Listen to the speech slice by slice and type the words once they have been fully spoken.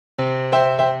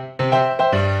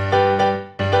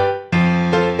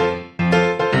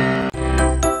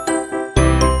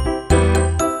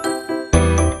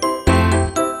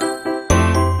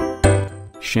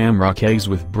Shamrock eggs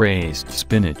with braised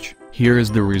spinach. Here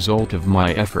is the result of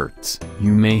my efforts.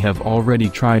 You may have already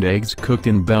tried eggs cooked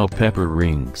in bell pepper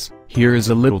rings. Here is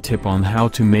a little tip on how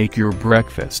to make your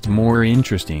breakfast more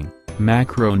interesting.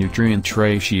 Macronutrient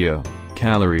ratio: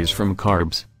 calories from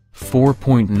carbs,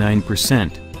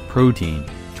 4.9%, protein,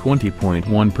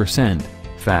 20.1%,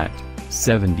 fat,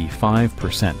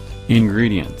 75%.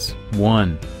 Ingredients: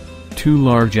 1. 2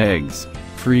 large eggs,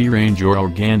 free-range or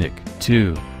organic.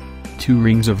 2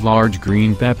 rings of large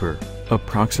green pepper,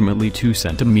 approximately 2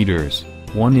 centimeters,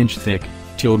 1 inch thick,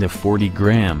 40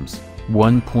 grams,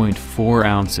 1.4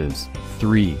 ounces.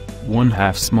 3.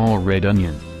 1/2 small red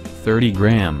onion, 30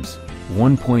 grams,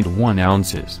 1.1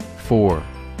 ounces. 4.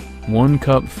 1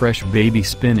 cup fresh baby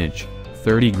spinach,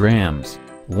 30 grams,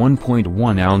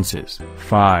 1.1 ounces.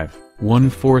 5.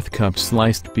 1/4 cup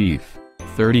sliced beef,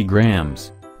 30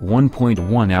 grams,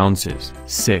 1.1 ounces.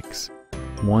 6.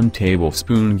 1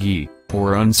 tablespoon ghee,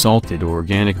 or unsalted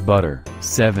organic butter.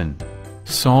 7.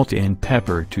 Salt and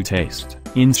pepper to taste.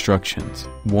 Instructions: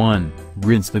 1.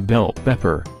 Rinse the bell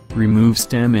pepper, remove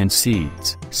stem and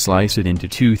seeds. Slice it into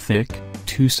 2 thick,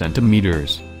 2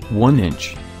 centimeters, 1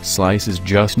 inch, slices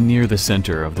just near the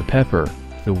center of the pepper,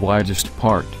 the widest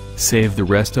part. Save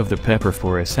the rest of the pepper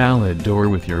for a salad or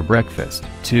with your breakfast.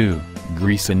 2.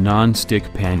 Grease a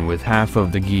non-stick pan with half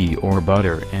of the ghee or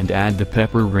butter and add the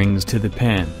pepper rings to the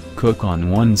pan. Cook on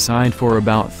one side for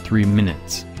about 3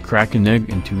 minutes. Crack an egg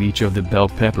into each of the bell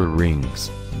pepper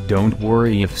rings. Don't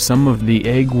worry if some of the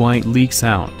egg white leaks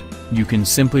out. You can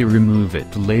simply remove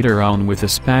it later on with a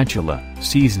spatula.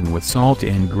 Season with salt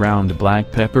and ground black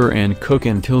pepper and cook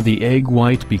until the egg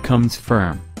white becomes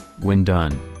firm. When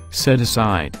done, set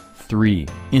aside. 3.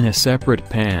 In a separate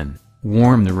pan,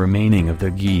 warm the remaining of the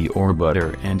ghee or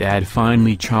butter and add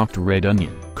finely chopped red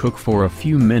onion. Cook for a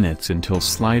few minutes until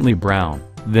slightly brown.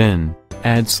 Then,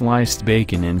 add sliced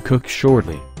bacon and cook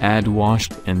shortly. Add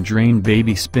washed and drained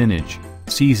baby spinach,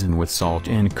 season with salt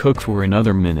and cook for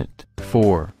another minute.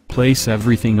 4. Place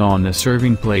everything on a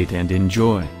serving plate and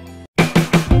enjoy.